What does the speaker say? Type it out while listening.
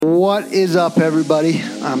What is up, everybody?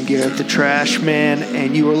 I'm Garrett the Trash Man,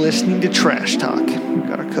 and you are listening to Trash Talk. We've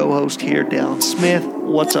got our co-host here, Dallin Smith.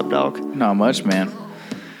 What's up, dog? Not much, man.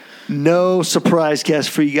 No surprise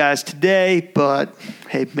guest for you guys today, but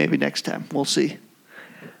hey, maybe next time. We'll see.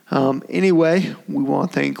 Anyway, we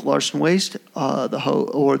want to thank Larson Waste,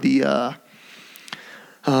 the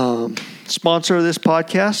sponsor of this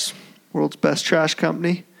podcast, world's best trash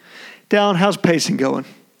company. Dallin, how's pacing going?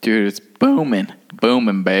 Dude, it's booming,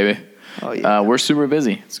 baby. Oh, yeah. We're super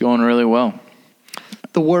busy. It's going really well.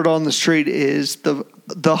 The word on the street is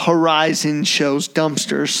the Horizon shows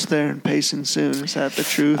dumpsters there in Payson soon. Is that the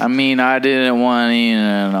truth? I mean, I didn't want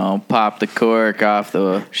to, pop the cork off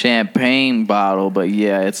the champagne bottle, but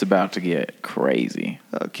yeah, it's about to get crazy.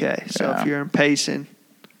 Okay, so Yeah. if you're in Payson,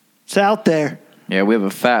 it's out there. Yeah, we have a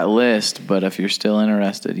fat list, but if you're still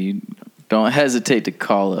interested, you don't hesitate to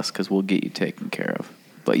call us because we'll get you taken care of.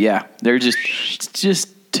 But yeah, they're just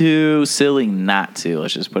too silly not to.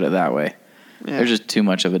 Let's just put it that way. Yeah. There's just too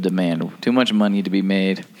much of a demand, too much money to be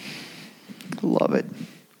made. Love it.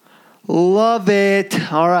 Love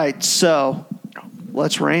it. All right, so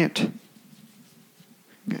let's rant.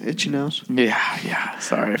 Itchy nose? Yeah.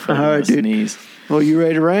 Sorry for All right, the dude. sneeze. Well, you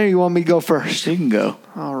ready to rant or you want me to go first? You can go.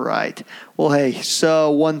 All right. Well, hey,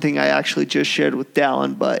 so one thing I actually just shared with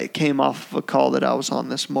Dallin, but it came off of a call that I was on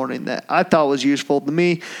this morning that I thought was useful to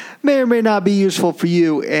me, may or may not be useful for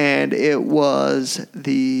you, and it was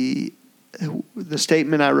the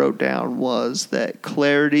statement I wrote down was that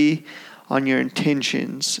clarity on your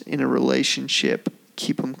intentions in a relationship,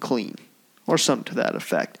 keep them clean, or something to that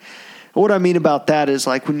effect. What I mean about that is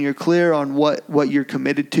like when you're clear on what you're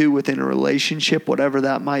committed to within a relationship, whatever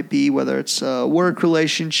that might be, whether it's a work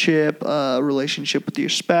relationship, a relationship with your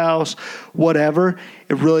spouse, whatever,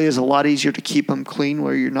 it really is a lot easier to keep them clean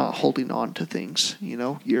where you're not holding on to things. You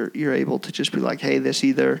know, you're able to just be like, hey, this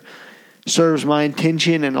either serves my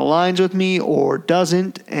intention and aligns with me or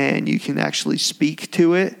doesn't, and you can actually speak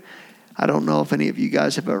to it. I don't know if any of you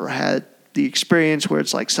guys have ever had the experience where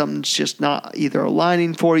it's like something's just not either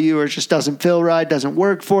aligning for you or it just doesn't feel right, doesn't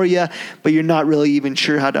work for you, but you're not really even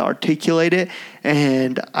sure how to articulate it.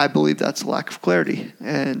 And I believe that's a lack of clarity.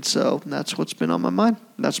 And so that's what's been on my mind.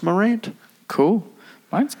 That's my rant. Cool.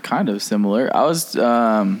 Mine's kind of similar. I was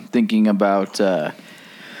thinking about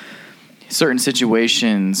certain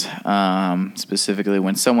situations, specifically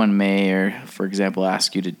when someone may, or for example,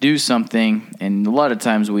 ask you to do something, and a lot of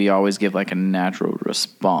times we always give like a natural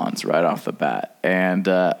response right off the bat. And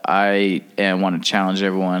I want to challenge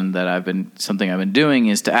everyone that something I've been doing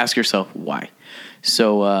is to ask yourself why.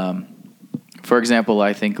 So, for example,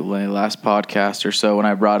 I think my last podcast or so when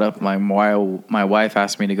I brought up my wife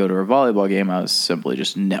asked me to go to her volleyball game, I was simply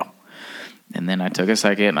just no. And then I took a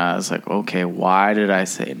second and I was like, okay, why did I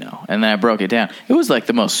say no? And then I broke it down. It was like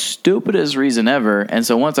the most stupidest reason ever. And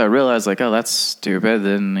so once I realized like, oh, that's stupid,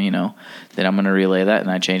 then, then I'm going to relay that.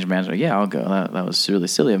 And I changed my answer. Yeah, I'll go. That was really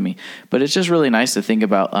silly of me. But it's just really nice to think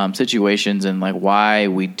about situations and like why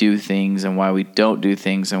we do things and why we don't do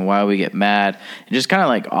things and why we get mad. And just kind of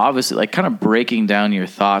like obviously like kind of breaking down your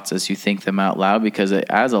thoughts as you think them out loud, because it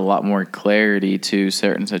adds a lot more clarity to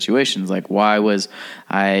certain situations. Like why was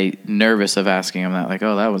I nervous of asking him that? Like,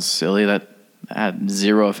 oh, that was silly. That had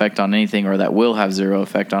zero effect on anything, or that will have zero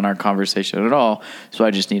effect on our conversation at all. So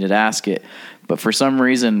I just needed to ask it. But for some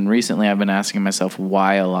reason, recently I've been asking myself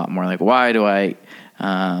why a lot more. Like, why do I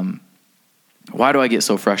get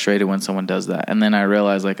so frustrated when someone does that? And then I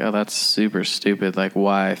realized like, oh, that's super stupid. Like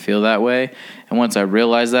why I feel that way. And once I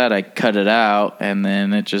realize that, I cut it out, and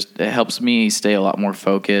then it helps me stay a lot more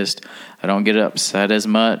focused. I don't get upset as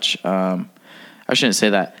much. I shouldn't say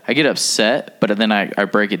that. I get upset, but then I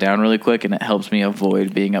break it down really quick, and it helps me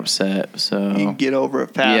avoid being upset. So You can get over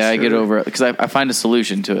it faster. Yeah, I get over it because I find a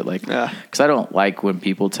solution to it. Like, Yeah. because I don't like when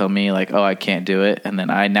people tell me like, oh, I can't do it, and then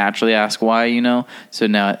I naturally ask why. So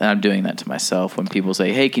now I'm doing that to myself. When people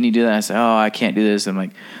say, hey, can you do that? I say, oh, I can't do this. I'm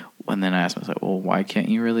like, and then I ask myself, well, why can't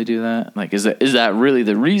you really do that? Like, is that really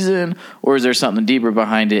the reason, or is there something deeper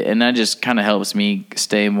behind it? And that just kind of helps me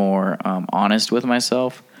stay more honest with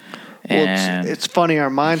myself. Well, it's funny. Our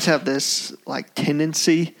minds have this like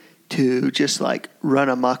tendency to just like run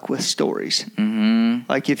amok with stories. Mm-hmm.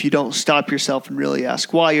 Like if you don't stop yourself and really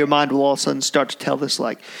ask why, your mind will all of a sudden start to tell this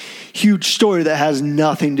like huge story that has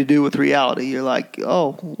nothing to do with reality. You're like,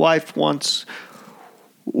 oh, wife wants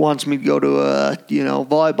me to go to a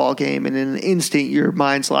volleyball game, and in an instant your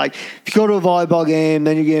mind's like, if you go to a volleyball game,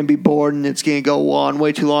 then you're going to be bored and it's going to go on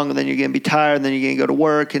way too long, and then you're going to be tired, and then you're going to go to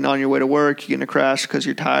work, and on your way to work you're going to crash because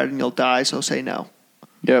you're tired and you'll die, so say no.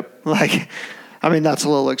 Yep. Like I mean, that's a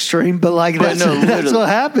little extreme, but like But that's, no, that's what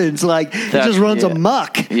happens. Like it just runs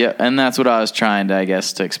amok. Yeah, and that's what I was trying to, I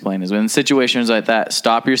guess, to explain is when in situations like that,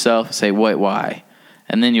 stop yourself, say, "Wait, why?"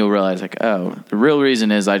 And then you'll realize, like, oh, the real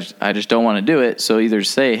reason is I just don't want to do it. So either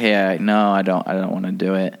say, "Hey, I don't want to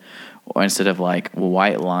do it," or instead of like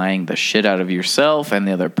white lying the shit out of yourself and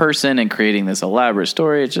the other person and creating this elaborate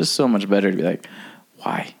story, it's just so much better to be like,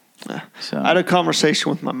 "Why?" So I had a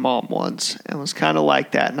conversation with my mom once, and it was kind of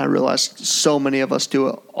like that, and I realized so many of us do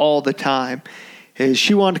it all the time. Is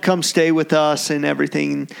she wanted to come stay with us and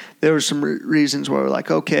everything. There were some reasons where we're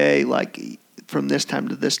like, okay, like from this time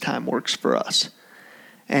to this time works for us.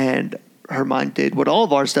 And her mind did what all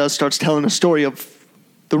of ours does, starts telling a story of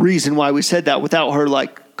the reason why we said that without her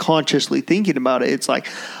like consciously thinking about it. It's like,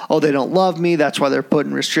 oh, they don't love me. That's why they're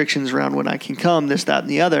putting restrictions around when I can come, this, that, and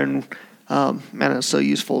the other. And man, it's so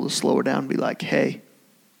useful to slow her down and be like, hey,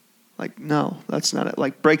 like, no, that's not it.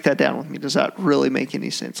 Like, break that down with me. Does that really make any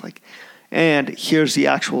sense? Like, and here's the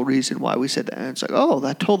actual reason why we said that. And it's like, oh,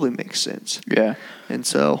 that totally makes sense. Yeah. And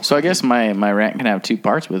so I guess my rant can have two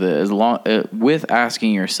parts with it. As long with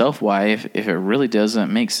asking yourself why, if it really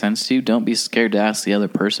doesn't make sense to you, don't be scared to ask the other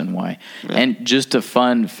person why. Yeah. And just a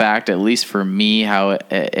fun fact, at least for me, how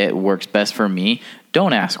it works best for me,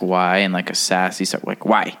 don't ask why in like a sassy start, like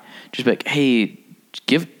why. Just be like, hey,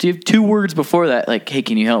 give 2 words before that, like, hey,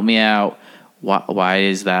 can you help me out? Why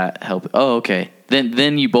is that help? Oh, okay.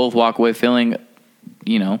 Then you both walk away feeling,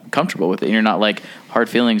 comfortable with it. And you're not like hard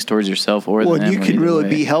feelings towards yourself or them. Well, you can really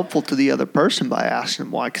be helpful to the other person by asking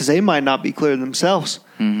them why, because they might not be clear themselves.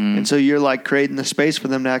 Mm-hmm. And so you're like creating the space for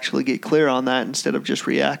them to actually get clear on that instead of just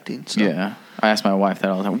reacting. So. Yeah. I ask my wife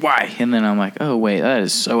that all the time. Why? And then I'm like, oh, wait, that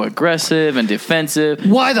is so aggressive and defensive.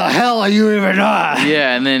 Why the hell are you even on?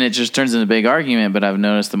 Yeah, and then it just turns into a big argument. But I've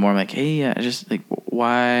noticed the more I'm like, hey, yeah, just like,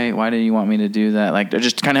 why do you want me to do that? Like,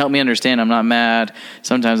 just kind of help me understand. I'm not mad.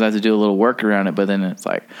 Sometimes I have to do a little work around it. But then it's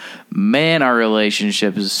like, man, our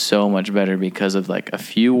relationship is so much better because of like a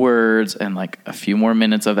few words and like a few more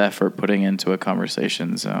minutes of effort putting into a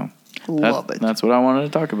conversation. So. Love it. That's what I wanted to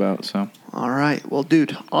talk about. So, all right. Well,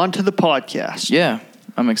 dude, on to the podcast. Yeah,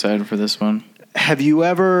 I'm excited for this one. Have you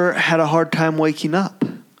ever had a hard time waking up?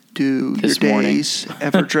 Do your days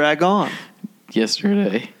ever drag on?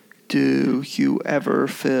 Yesterday. Do you ever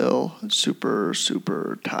feel super,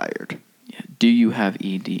 super tired? Yeah. Do you have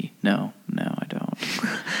ED? No, I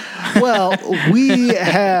don't. Well, we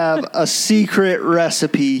have a secret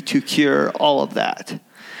recipe to cure all of that.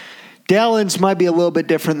 Dallin's might be a little bit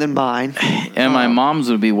different than mine. And my mom's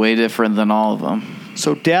would be way different than all of them.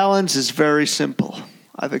 So Dallin's is very simple.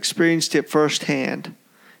 I've experienced it firsthand.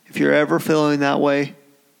 If you're ever feeling that way,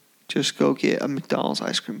 just go get a McDonald's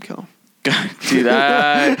ice cream cone. Dude,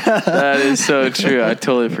 that is so true. I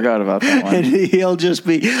totally forgot about that one. And he'll just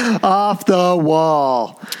be off the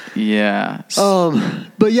wall. Yeah.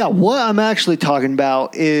 But yeah, what I'm actually talking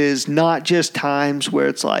about is not just times where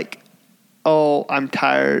it's like, oh, I'm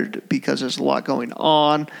tired because there's a lot going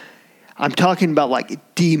on. I'm talking about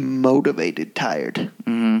like demotivated tired.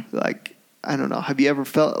 Mm-hmm. Like, I don't know. Have you ever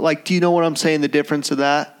felt like, do you know what I'm saying? The difference of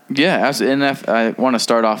that? Yeah. And I want to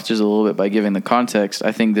start off just a little bit by giving the context.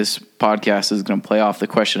 I think this podcast is going to play off the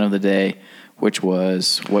question of the day, which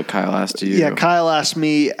was what Kyle asked you. Yeah, Kyle asked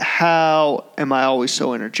me, how am I always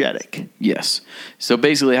so energetic? Yes. So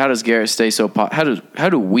basically, how does Garrett stay so how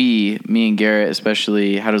do we, me and Garrett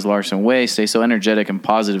especially, how does Larson Way stay so energetic and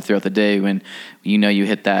positive throughout the day when you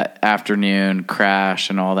hit that afternoon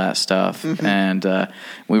crash and all that stuff? Mm-hmm. And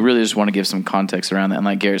we really just want to give some context around that. And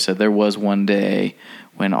like Garrett said, there was one day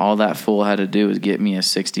when all that fool had to do was get me a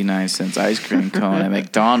 69-cent ice cream cone at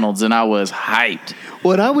McDonald's, and I was hyped.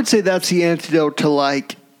 Well, and I would say that's the antidote to,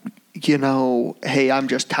 like, hey, I'm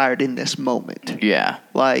just tired in this moment. Yeah.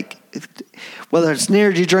 Like, whether it's an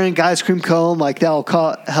energy drink, ice cream cone, like, that'll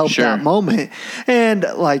help that moment. And,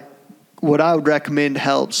 like, what I would recommend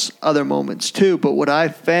helps other moments, too. But what I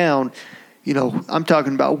found, I'm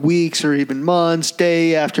talking about weeks or even months,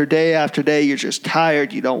 day after day after day. You're just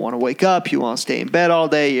tired. You don't want to wake up. You want to stay in bed all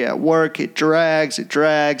day. You're at work. It drags.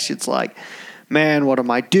 It's like, man, what am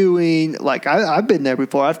I doing? Like, I've been there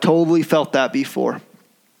before. I've totally felt that before.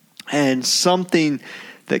 And something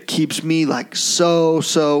that keeps me like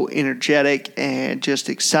so energetic and just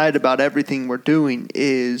excited about everything we're doing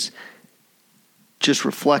is just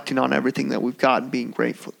reflecting on everything that we've got and being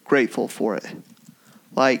grateful for it.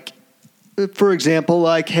 Like, for example,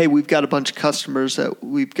 like, hey, we've got a bunch of customers that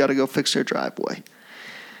we've got to go fix their driveway.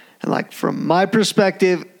 And like, from my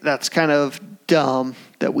perspective, that's kind of dumb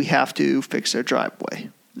that we have to fix their driveway.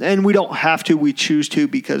 And we don't have to, we choose to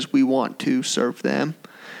because we want to serve them.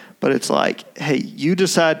 But it's like, hey, you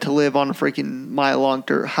decide to live on a freaking mile-long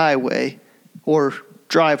dirt highway or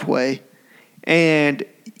driveway, and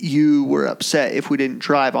you were upset if we didn't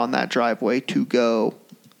drive on that driveway to go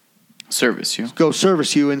service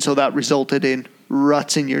you, and so that resulted in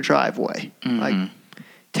ruts in your driveway. Mm-hmm. Like,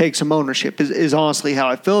 take some ownership is honestly how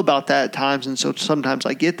I feel about that at times, and so sometimes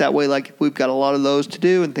I get that way. Like, if we've got a lot of those to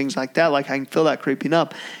do and things like that, like, I can feel that creeping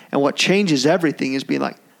up. And what changes everything is being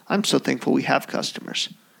like, I'm so thankful we have customers.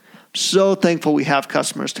 I'm so thankful we have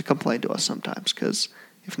customers to complain to us sometimes, because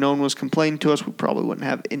if no one was complaining to us, we probably wouldn't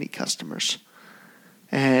have any customers.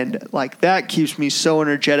 And like, that keeps me so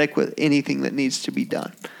energetic with anything that needs to be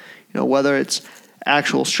done. You know, whether it's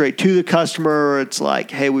actual straight to the customer, or it's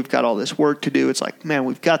like, hey, we've got all this work to do. It's like, man,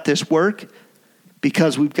 we've got this work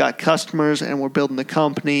because we've got customers and we're building the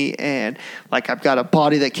company, and like, I've got a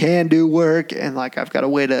body that can do work, and like, I've got a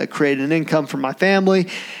way to create an income for my family.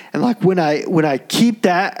 And like, when I keep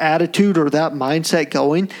that attitude or that mindset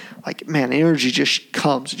going, like, man, energy just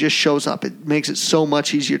comes, it just shows up. It makes it so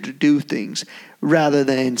much easier to do things rather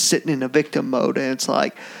than sitting in a victim mode. And it's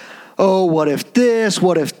like, oh, what if this,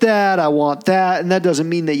 what if that, I want that. And that doesn't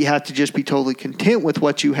mean that you have to just be totally content with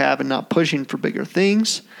what you have and not pushing for bigger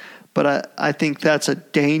things. But I think that's a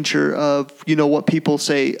danger of, you know, what people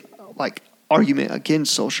say, like, argument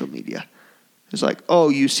against social media. It's like, oh,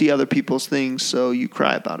 you see other people's things, so you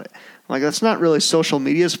cry about it. Like, that's not really social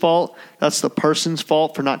media's fault. That's the person's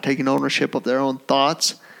fault for not taking ownership of their own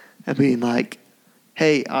thoughts and being like,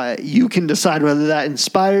 hey, you can decide whether that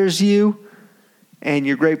inspires you and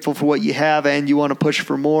you're grateful for what you have and you want to push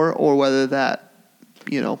for more, or whether that,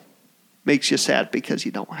 you know, makes you sad because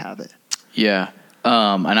you don't have it. Yeah.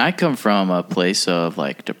 And I come from a place of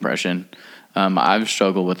like depression. I've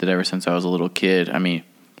struggled with it ever since I was a little kid. I mean,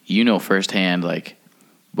 you know, firsthand, like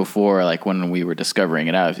before, like when we were discovering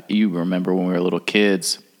it out, you remember when we were little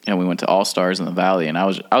kids and we went to All Stars in the Valley, and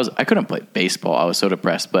I couldn't play baseball. I was so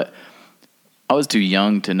depressed, but I was too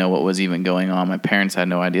young to know what was even going on. My parents had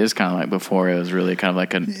no idea. It's kind of like before it was really kind of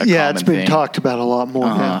like a yeah, common it's been thing. Talked about a lot more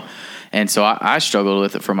now. And so I struggled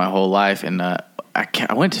with it for my whole life, and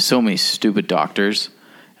I went to so many stupid doctors,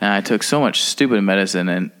 and I took so much stupid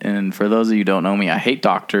medicine. And for those of you who don't know me, I hate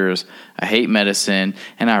doctors, I hate medicine,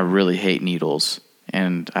 and I really hate needles,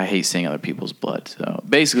 and I hate seeing other people's blood. So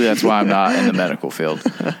basically, that's why I'm not in the medical field.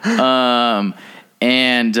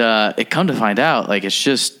 It come to find out, like, it's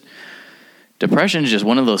just, depression is just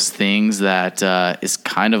one of those things that is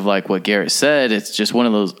kind of like what Garrett said. It's just one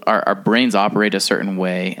of those, our brains operate a certain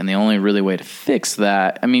way, and the only really way to fix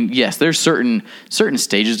that, I mean, yes, there's certain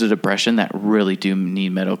stages of depression that really do need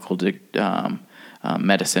medical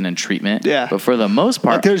medicine and treatment. Yeah. But for the most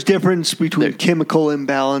part, like, there's difference between chemical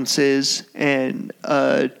imbalances and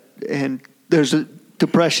there's a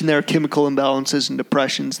depression. There are chemical imbalances and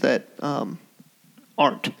depressions that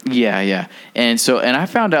aren't. Yeah. And I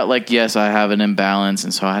found out, like, yes, I have an imbalance,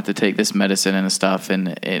 and so I had to take this medicine and stuff, and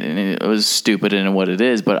it was stupid in what it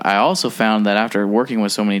is. But I also found that after working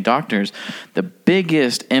with so many doctors, the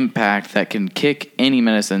biggest impact that can kick any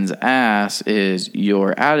medicine's ass is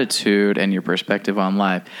your attitude and your perspective on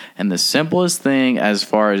life. And the simplest thing, as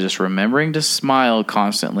far as just remembering to smile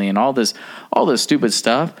constantly and all this stupid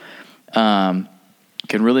stuff,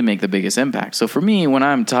 can really make the biggest impact. So for me, when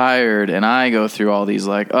I'm tired and I go through all these,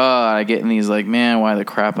 like, I get in these, like, man, why the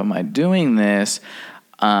crap am I doing this?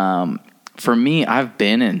 For me, I've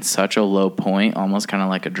been in such a low point, almost kind of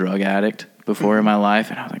like a drug addict before in my life.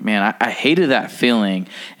 And I was like, man, I hated that feeling.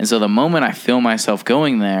 And so the moment I feel myself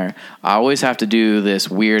going there, I always have to do this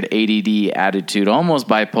weird ADD attitude, almost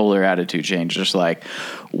bipolar attitude change. Just like,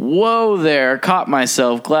 whoa there, caught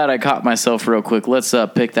myself. Glad I caught myself real quick. Let's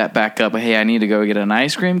pick that back up. Hey, I need to go get an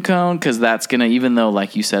ice cream cone, because that's going to, even though,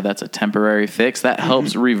 like you said, that's a temporary fix, that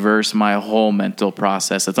helps reverse my whole mental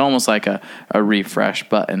process. It's almost like a refresh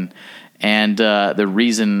button. And the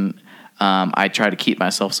reason I try to keep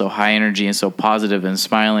myself so high energy and so positive and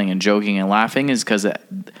smiling and joking and laughing is because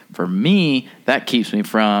for me, that keeps me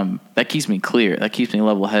clear. That keeps me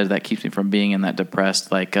level headed. That keeps me from being in that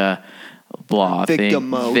depressed, like, victim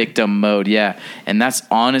mode. Yeah. And that's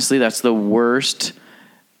the worst.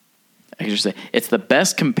 I can just say it's the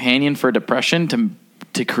best companion for depression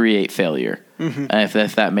to create failure.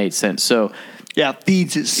 If that made sense. So, yeah,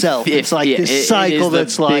 feeds itself. It's like this cycle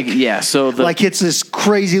that's like, like, it's this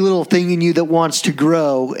crazy little thing in you that wants to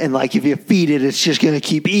grow, and like, if you feed it, it's just going to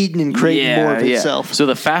keep eating and creating more of itself. So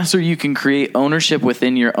the faster you can create ownership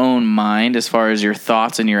within your own mind, as far as your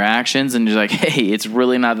thoughts and your actions, and you're like, hey, it's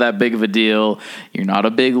really not that big of a deal. You're not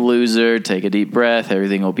a big loser. Take a deep breath.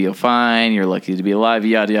 Everything will be fine. You're lucky to be alive,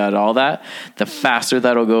 yada, yada, all that. The faster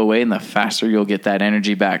that'll go away and the faster you'll get that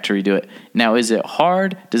energy back to redo it. Now, is it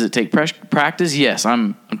hard? Does it take practice? Yes.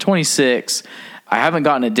 I'm 26. I haven't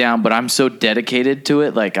gotten it down, but I'm so dedicated to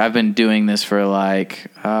it. Like, I've been doing this for I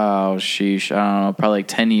don't know, probably like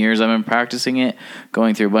 10 years. I've been practicing it,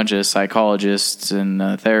 going through a bunch of psychologists and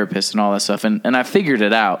therapists and all that stuff. And I figured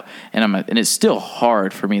it out, and it's still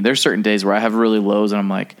hard for me. There's certain days where I have really lows and I'm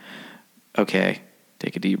like, okay,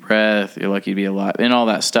 take a deep breath. You're lucky to be alive and all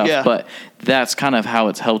that stuff. Yeah. But that's kind of how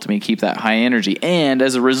it's helped me keep that high energy. And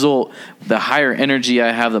as a result, the higher energy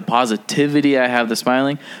I have, the positivity I have, the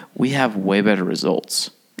smiling, we have way better results.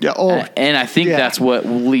 Yeah. Oh, and I think that's what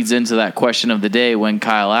leads into that question of the day when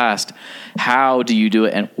Kyle asked, how do you do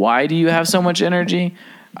it and why do you have so much energy?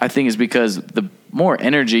 I think it's because the more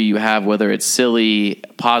energy you have, whether it's silly,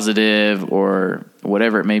 positive, or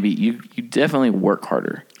whatever it may be, you definitely work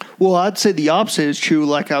harder. Well, I'd say the opposite is true.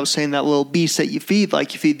 Like I was saying, that little beast that you feed,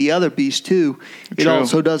 like you feed the other beast too. It True.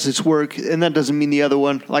 also does its work, and that doesn't mean the other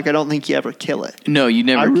one. Like, I don't think you ever kill it. No, you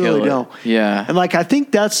never kill it. I really don't. Yeah. And like, I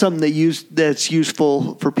think that's something that's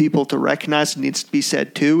useful for people to recognize and needs to be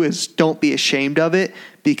said too, is don't be ashamed of it,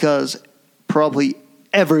 because probably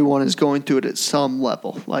everyone is going through it at some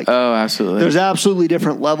level. Like, oh, absolutely. There's absolutely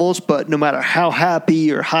different levels, but no matter how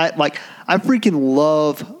happy or high, like, I freaking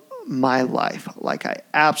love my life. Like, I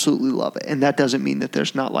absolutely love it. And that doesn't mean that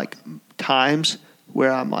there's not like times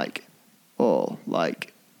where I'm like, oh,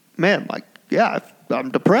 like, man, like, yeah,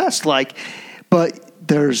 I'm depressed. Like, but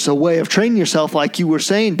there's a way of training yourself, like you were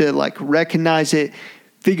saying, to like recognize it,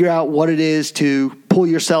 figure out what it is to pull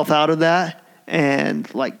yourself out of that,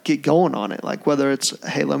 and like get going on it. Like, whether it's,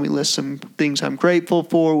 hey, let me list some things I'm grateful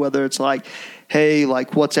for, whether it's like, hey,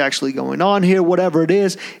 like, what's actually going on here, whatever it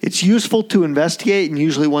is, it's useful to investigate. And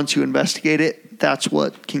usually once you investigate it, that's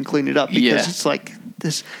what can clean it up, because it's like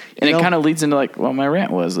this. And it kind of leads into like what my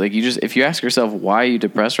rant was. Like, if you ask yourself, why are you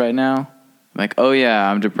depressed right now? Like, oh yeah,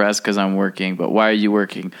 I'm depressed because I'm working, but why are you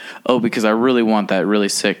working? Oh, because I really want that really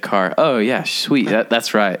sick car. Oh yeah, sweet.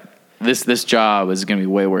 That's right. This job is going to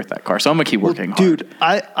be way worth that car. So I'm going to keep working hard. Dude,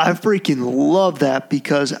 I freaking love that,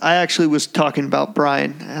 because I actually was talking about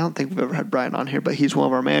Brian. I don't think we've ever had Brian on here, but he's one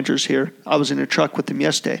of our managers here. I was in a truck with him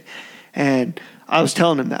yesterday, and I was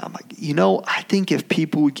telling him that. I'm like, I think if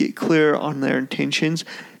people would get clear on their intentions,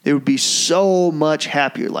 they would be so much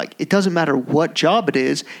happier. Like, it doesn't matter what job it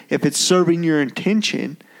is. If it's serving your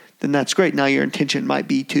intention, then that's great. Now your intention might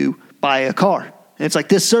be to buy a car. And it's like,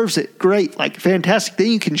 this serves it. Great. Like, fantastic.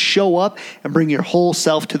 Then you can show up and bring your whole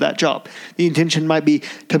self to that job. The intention might be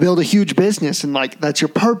to build a huge business, and like, that's your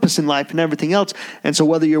purpose in life and everything else. And so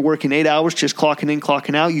whether you're working 8 hours, just clocking in,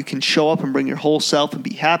 clocking out, you can show up and bring your whole self and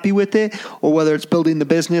be happy with it. Or whether it's building the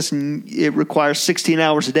business and it requires 16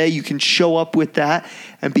 hours a day, you can show up with that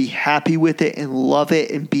and be happy with it and love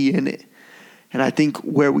it and be in it. And I think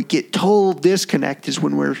where we get total disconnect is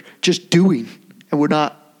when we're just doing and we're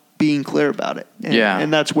not being clear about it.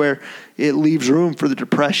 And that's where it leaves room for the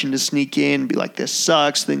depression to sneak in and be like, this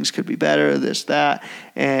sucks, things could be better, this, that.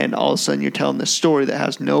 And all of a sudden you're telling this story that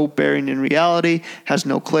has no bearing in reality, has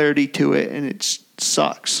no clarity to it, and it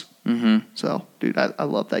sucks. Mm-hmm. So, dude, I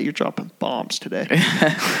love that. You're dropping bombs today.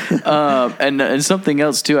 And something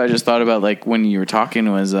else, too, I just thought about, like, when you were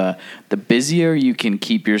talking was the busier you can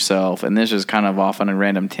keep yourself, and this is kind of off on a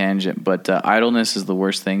random tangent, but idleness is the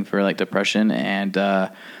worst thing for, like, depression, and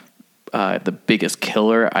the biggest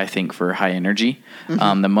killer, I think, for high energy.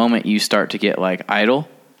 Mm-hmm. The moment you start to get like idle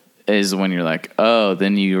is when you're like, oh,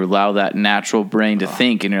 then you allow that natural brain to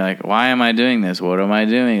think, and you're like, why am I doing this? What am I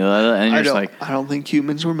doing? And you're just like, I don't think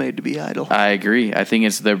humans were made to be idle. I agree. I think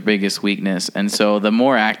it's their biggest weakness. And so the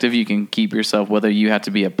more active you can keep yourself, whether you have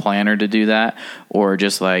to be a planner to do that or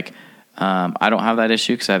just like, I don't have that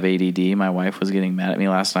issue because I have ADD. My wife was getting mad at me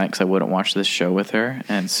last night because I wouldn't watch this show with her,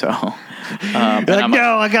 and so I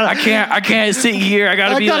can't sit here. I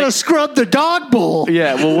gotta scrub the dog bowl.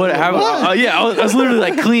 Yeah, well, I was literally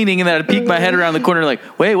like cleaning, and then I'd peek my head around the corner,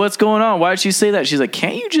 like, wait, what's going on? Why did she say that? She's like,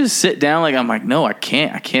 can't you just sit down? Like, I'm like, no, I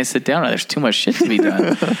can't sit down. There's too much shit to be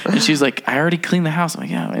done. And she's like, I already cleaned the house. I'm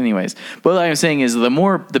like, yeah. Anyways, but what I'm saying is,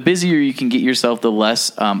 the busier you can get yourself, the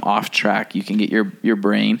less off track you can get your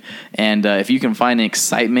brain. And if you can find an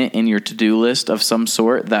excitement in your to-do list of some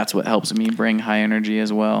sort, that's what helps me bring high energy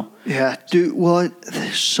as well. Yeah, dude. Well,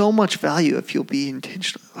 there's so much value if you'll be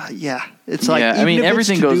intentional. Yeah, it's like, I mean,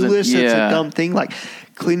 everything goes in. List, it's a dumb thing. Like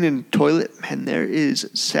cleaning the toilet, man. There is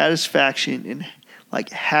satisfaction and like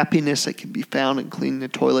happiness that can be found in cleaning the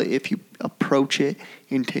toilet if you approach it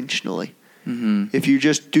intentionally. Mm-hmm. If you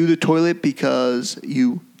just do the toilet because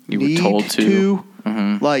you You were told to.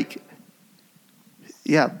 Mm-hmm. Like,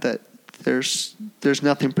 yeah, that there's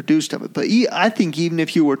nothing produced of it. But I think even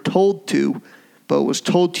if you were told to, but it was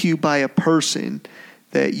told to you by a person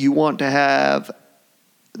that you want to have,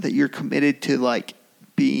 that you're committed to, like,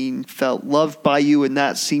 being felt loved by you, and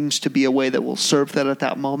that seems to be a way that will serve that at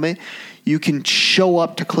that moment, you can show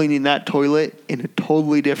up to cleaning that toilet in a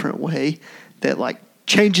totally different way that, like,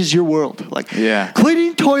 changes your world. Like,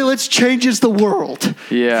 cleaning toilets changes the world.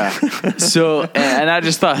 Yeah. So, and I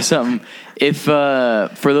just thought of something. If for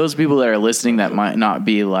those people that are listening that might not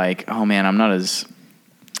be like, oh man, I'm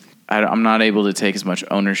not able to take as much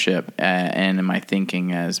ownership and in my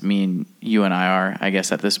thinking as me and you and I are, I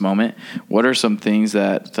guess, at this moment. What are some things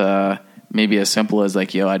that maybe as simple as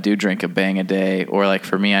like, yo, I do drink a bang a day, or like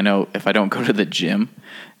for me, I know if I don't go to the gym,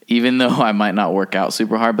 even though I might not work out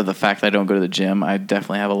super hard, but the fact that I don't go to the gym, I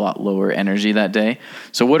definitely have a lot lower energy that day.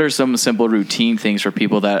 So what are some simple routine things for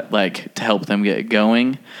people that like to help them get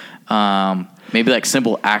going? Maybe like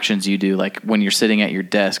simple actions you do, like when you're sitting at your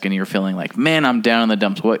desk and you're feeling like, man, I'm down in the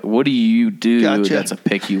dumps. What do you do that's a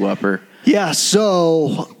pick you upper? Yeah.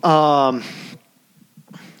 So,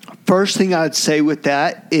 first thing I'd say with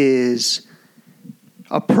that is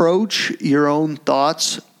approach your own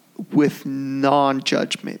thoughts with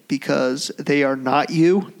non-judgment, because they are not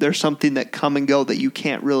you. They're something that come and go that you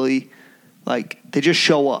can't really, like, they just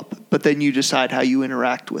show up, but then you decide how you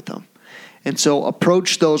interact with them. And so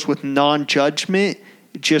approach those with non-judgment,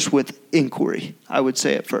 just with inquiry, I would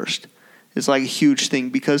say at first. It's like a huge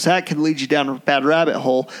thing, because that can lead you down a bad rabbit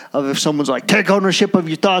hole of if someone's like, take ownership of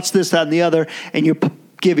your thoughts, this, that, and the other, and you're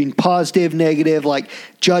giving positive, negative, like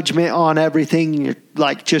judgment on everything, and you're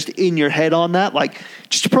like just in your head on that. Like,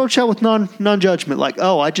 just approach that with non-judgment. Like,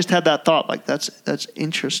 oh, I just had that thought. Like, that's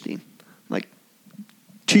interesting. Like,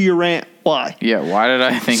 to your rant, why? Yeah, why did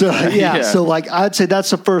I think that? Yeah, so like I'd say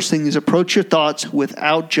that's the first thing, is approach your thoughts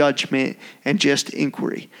without judgment and just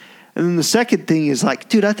inquiry. And then the second thing is like,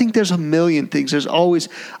 dude, I think there's a million things.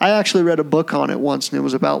 I actually read a book on it once, and it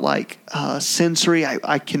was about like sensory.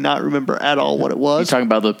 I cannot remember at all what it was. You're talking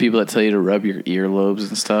about the people that tell you to rub your earlobes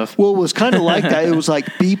and stuff? Well, it was kind of like that. It was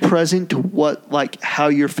like, be present to what, like how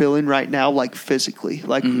you're feeling right now, like physically.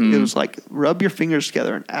 Like It was like, rub your fingers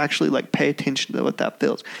together and actually like pay attention to what that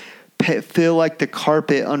feels. Feel like the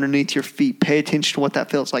carpet underneath your feet. Pay attention to what that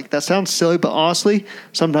feels like. That sounds silly, but honestly,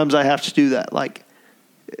 sometimes I have to do that. Like,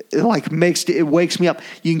 it wakes me up.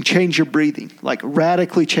 You can change your breathing, like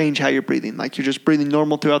radically change how you're breathing. Like, you're just breathing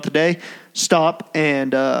normal throughout the day. Stop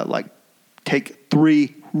and like take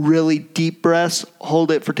 3 really deep breaths.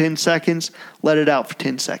 Hold it for 10 seconds. Let it out for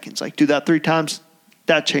 10 seconds. Like, do that 3 times.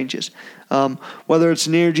 That changes. Whether it's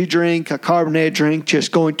an energy drink, a carbonated drink,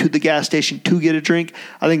 just going to the gas station to get a drink.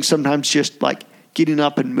 I think sometimes just like getting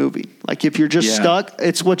up and moving. Like, if you're just stuck,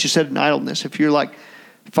 it's what you said in idleness. If you're like,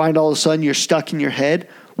 find all of a sudden you're stuck in your head,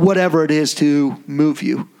 whatever it is to move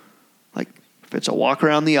you. Like, if it's a walk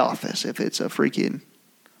around the office, if it's a freaking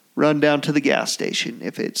run down to the gas station,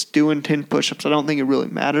 if it's doing 10 push-ups, I don't think it really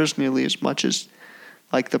matters nearly as much as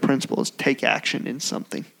like the principle is take action in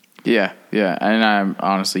something. Yeah. And I'm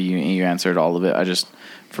honestly, you answered all of it. I just,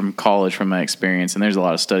 from college, from my experience, and there's a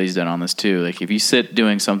lot of studies done on this too. Like, if you sit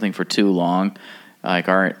doing something for too long, like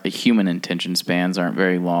our human attention spans aren't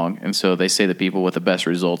very long. And so they say the people with the best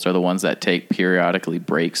results are the ones that take periodically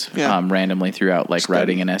breaks randomly throughout, like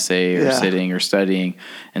writing an essay or sitting or studying.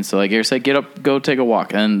 And so like you're saying, get up, go take a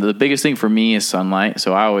walk. And the biggest thing for me is sunlight.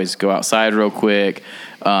 So I always go outside real quick.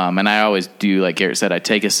 And I always do, like Garrett said, I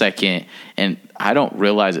take a second, and I don't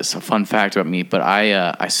realize it's a fun fact about me, but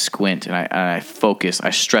I squint and I focus.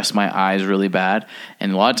 I stress my eyes really bad.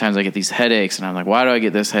 And a lot of times I get these headaches, and I'm like, why do I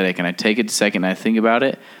get this headache? And I take a second and I think about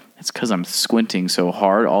it. It's because I'm squinting so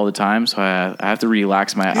hard all the time, so I have to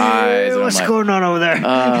relax my eyes. What's going on over there?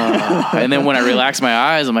 And then when I relax my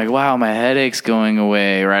eyes, I'm like, wow, my headache's going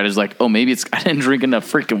away. Right? It's like, oh, maybe I didn't drink enough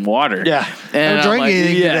freaking water. Yeah. And I'm drinking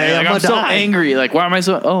anything today. I'm so angry. Like, why am I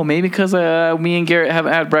so? Oh, maybe because me and Garrett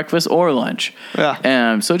haven't had breakfast or lunch.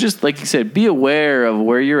 Yeah. So just like you said, be aware of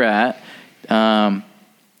where you're at.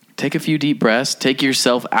 Take a few deep breaths. Take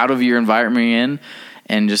yourself out of your environment you're in.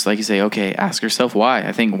 And just like you say, okay, ask yourself why.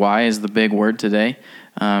 I think why is the big word today.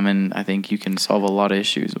 And I think you can solve a lot of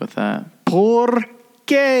issues with that. Por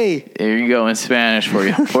qué? There you go in Spanish for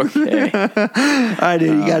you. Por qué. All right, dude.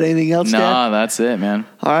 You got anything else, Dad? No, that's it, man.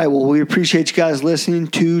 All right. Well, we appreciate you guys listening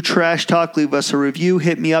to Trash Talk. Leave us a review.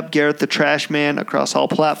 Hit me up, Garrett the Trash Man, across all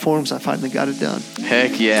platforms. I finally got it done.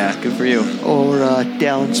 Heck yeah. Good for you. Or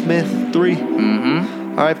Dallin Smith 3.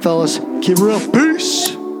 Mm-hmm. All right, fellas. Keep it real.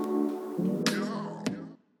 Peace.